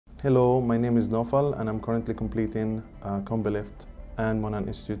Hello, my name is Nofal and I'm currently completing Combilift and Monan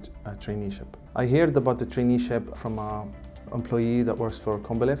Institute traineeship. I heard about the traineeship from an employee that works for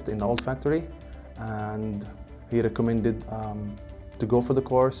Combilift in the old factory, and he recommended to go for the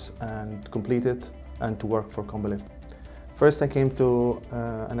course and complete it and to work for Combilift. First I came to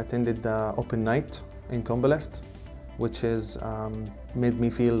and attended the open night in Combilift, which is made me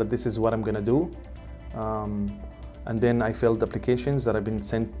feel that this is what I'm gonna do. And then I filled applications that have been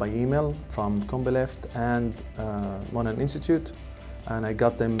sent by email from Combilift and Monan Institute, and I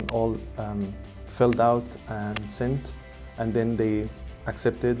got them all filled out and sent, and then they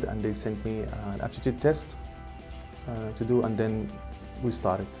accepted and they sent me an aptitude test to do, and then we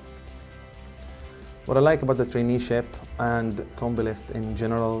started. What I like about the traineeship and Combilift in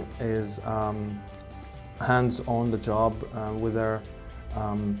general is hands on the job, whether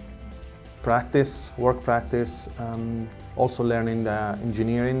work practice, also learning the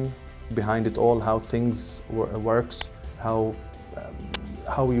engineering behind it all, how things works, how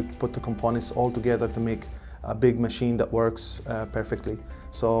you put the components all together to make a big machine that works perfectly.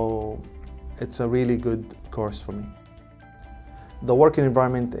 So it's a really good course for me. The working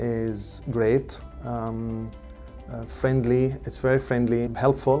environment is great, friendly, it's very friendly,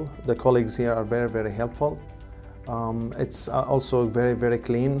 helpful. The colleagues here are very, very helpful. It's also very, very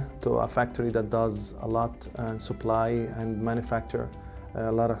clean to a factory that does a lot and supply and manufacture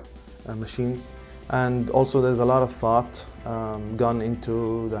a lot of machines. And also there's a lot of thought gone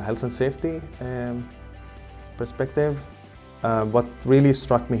into the health and safety perspective. What really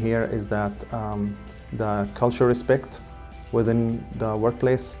struck me here is that the culture respect within the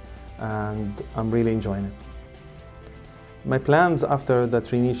workplace, and I'm really enjoying it. My plans after the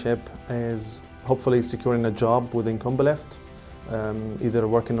traineeship is hopefully securing a job within Combilift, either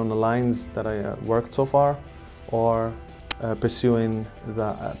working on the lines that I worked so far, or pursuing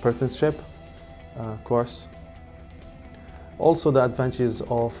the apprenticeship course. Also, the advantages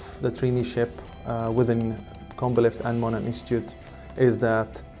of the traineeship within Combilift and Monan Institute is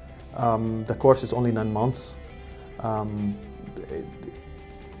that the course is only 9 months.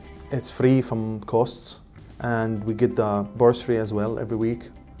 It's free from costs, and we get the bursary as well every week.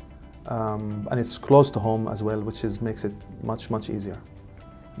 And it's close to home as well, which makes it much easier.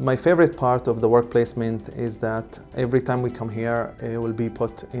 My favorite part of the work placement is that every time we come here, it will be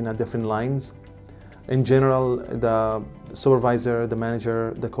put in a different lines. In general, the supervisor, the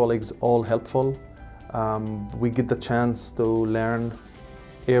manager, the colleagues, all helpful. We get the chance to learn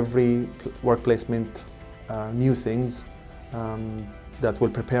every work placement new things that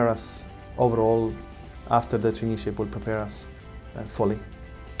will prepare us overall. After the traineeship will prepare us fully.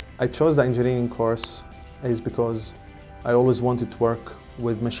 I chose the engineering course is because I always wanted to work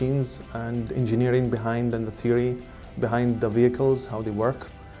with machines and engineering behind, and the theory behind the vehicles, how they work.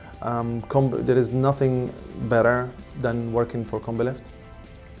 There is nothing better than working for Combilift.